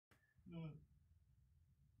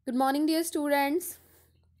Good morning, dear students.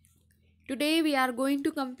 Today we are going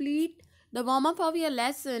to complete the warm up of your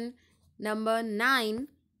lesson number 9,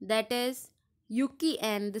 that is Yukki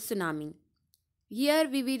and the Tsunami. Here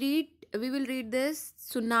we will read this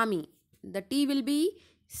Tsunami. The T will be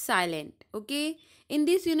silent. Okay? In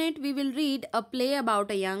this unit we will read a play about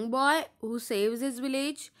a young boy who saves his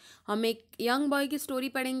village. हम एक young boy की story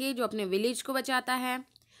पढ़ेंगे जो अपने village को बचाता है.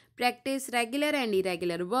 Practice regular and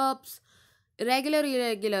irregular verbs. Regular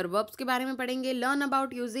irregular verbs के बारे में पढ़ेंगे. Learn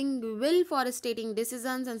about using will for स्टेटिंग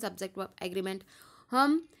decisions and subject verb agreement.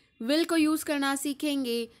 हम विल को यूज़ करना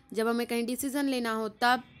सीखेंगे जब हमें कहीं डिसीजन लेना हो,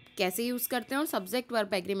 तब कैसे यूज़ करते हैं, और सब्जेक्ट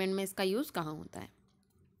वर्ब एग्रीमेंट में इसका यूज़ कहाँ होता है.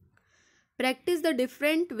 Practice the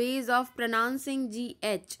different ways of pronouncing ji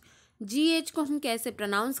H को हम कैसे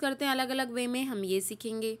प्रोनाउंस करते हैं अलग अलग वे में, हम ये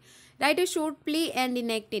सीखेंगे. Right A short play and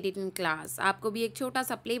enact it in class. आपको भी एक छोटा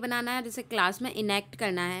सा प्ले बनाना है जिसे क्लास में इनेक्ट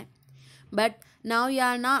करना है. But now you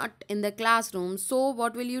are not in the classroom, so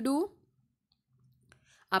what will you do?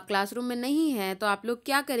 आप क्लासरूम में नहीं हैं तो आप लोग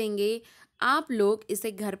क्या करेंगे, आप लोग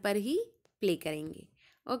इसे घर पर ही प्ले करेंगे.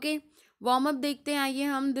 ओके, वार्म अप देखते हैं. आइए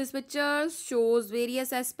हम. This picture shows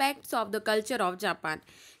various aspects of the culture of Japan.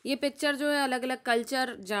 ये पिक्चर जो है अलग अलग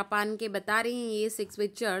कल्चर जापान के बता रही हैं. ये 6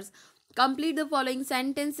 pictures. Complete the following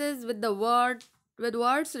sentences with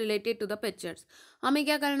words related to the pictures. हमें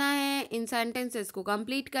क्या करना है, इन सेंटेंसेस को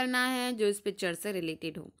कंप्लीट करना है जो इस पिक्चर से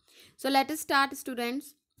रिलेटेड हो. So let us start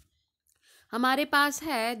students. हमारे पास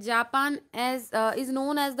है Japan is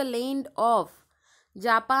known as the land of.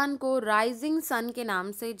 Japan को राइजिंग सन के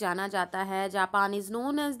नाम से जाना जाता है. Japan is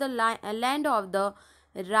known as the land of the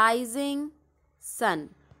rising sun.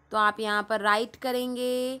 तो आप यहाँ पर राइट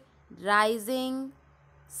करेंगे राइजिंग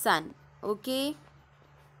सन. ओके,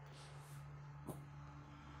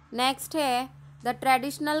 नेक्स्ट है the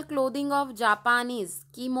traditional clothing of Japanese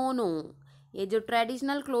kimono. ये जो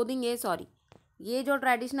ट्रेडिशनल क्लोथिंग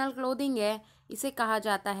है इसे कहा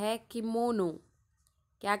जाता है किमोनो.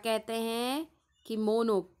 क्या कहते हैं,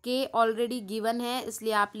 किमोनो. के ऑलरेडी गिवन है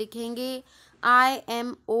इसलिए आप लिखेंगे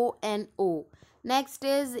IMONO. Next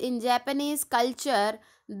is in Japanese culture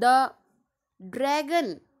the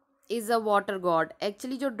dragon is a water God.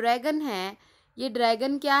 Actually जो ड्रैगन है, ये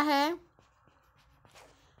ड्रैगन क्या है,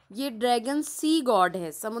 ये ड्रैगन सी गॉड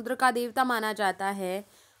है, समुद्र का देवता माना जाता है.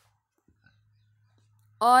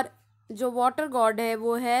 और जो वाटर गॉड है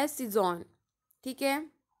वो है सीजोन. ठीक है,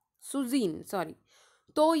 सुजीन सॉरी.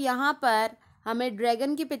 तो यहाँ पर हमें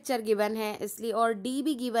ड्रैगन की पिक्चर गिवन है इसलिए, और डी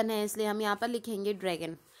भी गिवन है इसलिए हम यहाँ पर लिखेंगे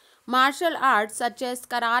dragon. Martial arts such as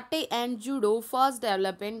karate and judo first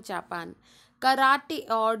develop in Japan. Karate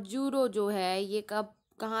और जूडो जो है ये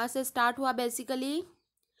कहाँ से स्टार्ट हुआ, बेसिकली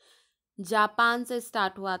जापान से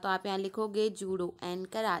स्टार्ट हुआ. तो आप यहाँ लिखोगे जूडो एंड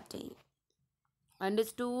कराटे.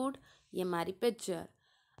 अंडरस्टूड. ये हमारी पिक्चर.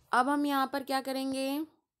 अब हम यहाँ पर क्या करेंगे,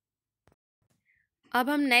 अब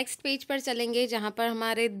हम नेक्स्ट पेज पर चलेंगे जहाँ पर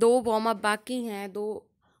हमारे 2 वार्म अप बाकी हैं, 2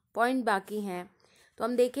 पॉइंट बाकी हैं. तो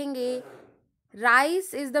हम देखेंगे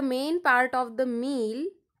rice is the main part of the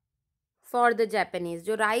meal for the Japanese.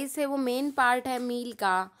 जो राइस है वो मेन पार्ट है मील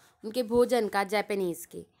का, उनके भोजन का, जापानीज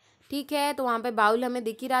के. ठीक है, तो वहाँ पे बाउल हमें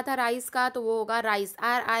दिख ही रहा था राइस का, तो वो होगा राइस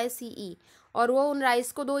RICE. और वो उन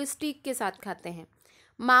राइस को 2 स्टिक के साथ खाते हैं.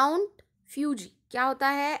 माउंट फ्यूजी क्या होता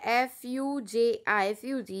है, FUJI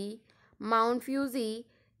Fuji. Mount Fuji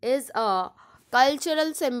is a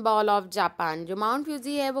cultural symbol of Japan. जो माउंट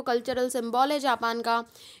फ्यूजी है वो कल्चरल सिंबल है जापान का.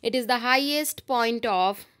 It is the highest point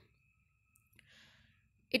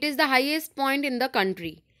in the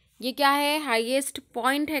country. ये क्या है, हाईएस्ट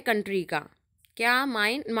पॉइंट है कंट्री का. क्या,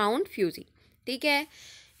 माउंट फ्यूजी. ठीक है,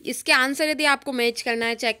 इसके आंसर यदि आपको मैच करना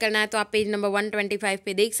है, चेक करना है, तो आप पेज नंबर 125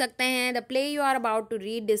 पे देख सकते हैं. The play you are about to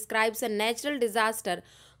read describes a natural disaster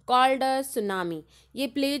called a tsunami. ये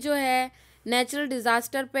प्ले जो है नेचुरल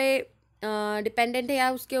डिजास्टर पे डिपेंडेंट है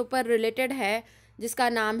या उसके ऊपर रिलेटेड है, जिसका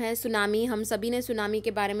नाम है सुनामी. हम सभी ने सुनामी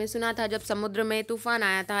के बारे में सुना था जब समुद्र में तूफान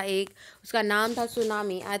आया था एक, उसका नाम था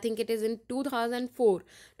tsunami. I think it is in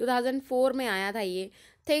 2004 में आया था ये.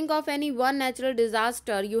 Think of any one natural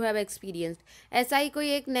disaster you have experienced. ऐसा ही कोई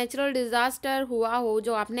एक नेचुरल डिज़ास्टर हुआ हो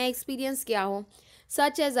जो आपने एक्सपीरियंस किया हो.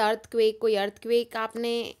 सच एज अर्थक्वेक, कोई अर्थक्वेक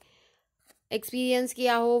आपने एक्सपीरियंस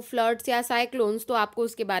किया हो, फ्लड्स या साइक्लोन्स, तो आपको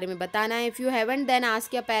उसके बारे में बताना है. If you haven't then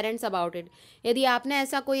ask your parents about it. यदि आपने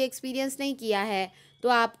ऐसा कोई एक्सपीरियंस नहीं किया है तो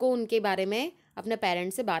आपको उनके बारे में अपने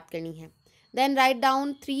पेरेंट्स से बात करनी है. Then write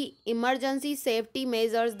down 3 emergency safety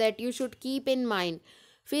measures that you should keep in mind.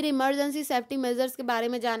 फिर इमरजेंसी सेफ्टी मेजर्स के बारे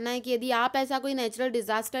में जानना है कि यदि आप ऐसा कोई नेचुरल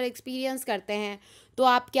डिज़ास्टर एक्सपीरियंस करते हैं तो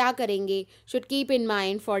आप क्या करेंगे. Should keep in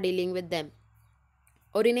mind for dealing with them.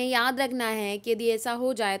 और इन्हें याद रखना है कि यदि ऐसा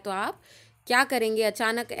हो जाए तो आप क्या करेंगे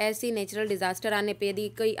अचानक ऐसी नेचुरल डिज़ास्टर आने पे? यदि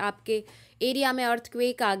कोई आपके एरिया में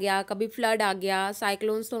अर्थक्वेक आ गया, कभी फ्लड आ गया,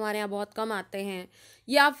 साइक्लोन्स तो हमारे यहाँ बहुत कम आते हैं,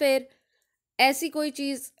 या फिर ऐसी कोई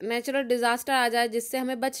चीज़ नेचुरल डिज़ास्टर आ जाए जिससे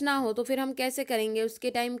हमें बचना हो, तो फिर हम कैसे करेंगे? उसके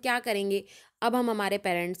टाइम क्या करेंगे? अब हम हमारे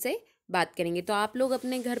पेरेंट्स से बात करेंगे। तो आप लोग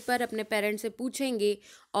अपने घर पर अपने पेरेंट्स से पूछेंगे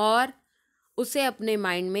और उसे अपने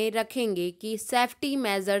माइंड में रखेंगे कि सेफ्टी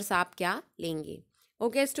मेजर्स आप क्या लेंगे।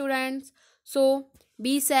 Okay students, so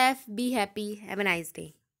be safe, be happy, have a nice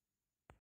day.